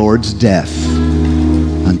proclaim the Lord's death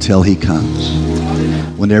until he comes.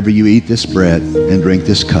 Whenever you eat this bread and drink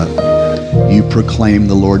this cup, you proclaim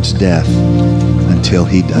the Lord's death until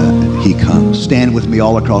he comes. Stand with me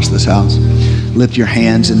all across this house. lift your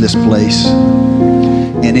hands in this place.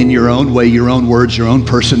 And in your own way, your own words, your own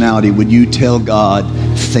personality, would you tell God,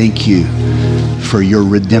 thank you for your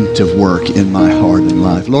redemptive work in my heart and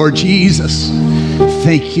life. Lord Jesus,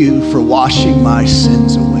 thank you for washing my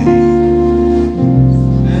sins away.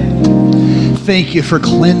 Thank you for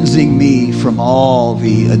cleansing me from all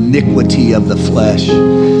the iniquity of the flesh.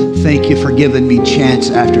 Thank you for giving me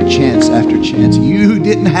chance after chance after chance. You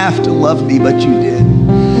didn't have to love me, but you did.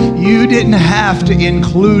 You didn't have to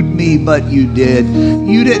include me, but you did.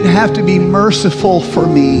 You didn't have to be merciful for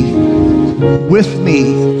me, with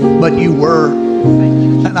me, but you were.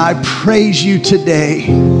 And I praise you today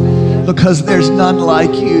because there's none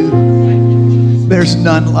like you. There's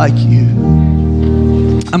none like you.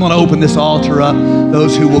 I'm going to open this altar up.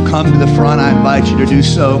 Those who will come to the front, I invite you to do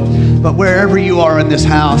so. But wherever you are in this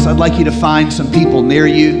house, I'd like you to find some people near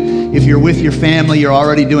you. If you're with your family, you're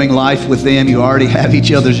already doing life with them. You already have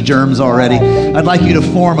each other's germs already. I'd like you to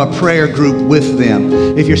form a prayer group with them.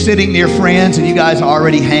 If you're sitting near friends and you guys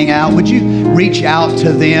already hang out, would you reach out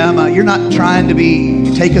to them? You're not trying to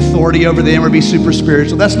take authority over them or be super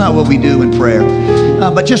spiritual. That's not what we do in prayer.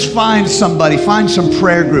 But just find somebody, find some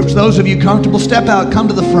prayer groups. Those of you comfortable, step out, come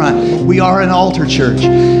to the front. We are an altar church.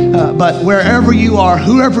 But wherever you are,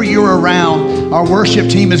 whoever you're around, our worship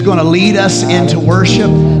team is going to lead us into worship.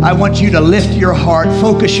 I want you to lift your heart,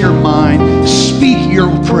 focus your mind, speak your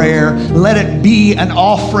prayer. Let it be an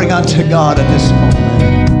offering unto God at this moment.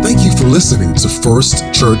 Thank you for listening to First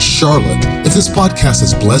Church Charlotte. If this podcast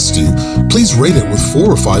has blessed you, please rate it with 4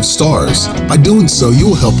 or 5 stars. By doing so, you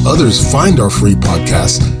will help others find our free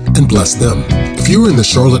podcast and bless them. If you're in the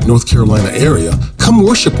Charlotte, North Carolina area, come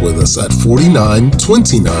worship with us at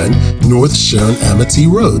 4929 North Sharon Amity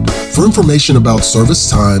Road. For information about service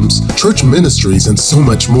times, church ministries, and so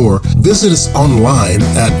much more, visit us online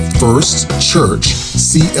at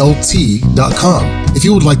firstchurchclt.com. If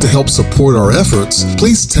you would like to help support our efforts,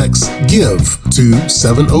 please text GIVE to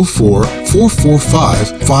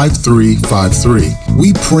 704-445-5353.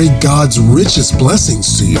 We pray God's richest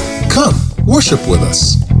blessings to you. Come, worship with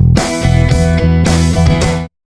us.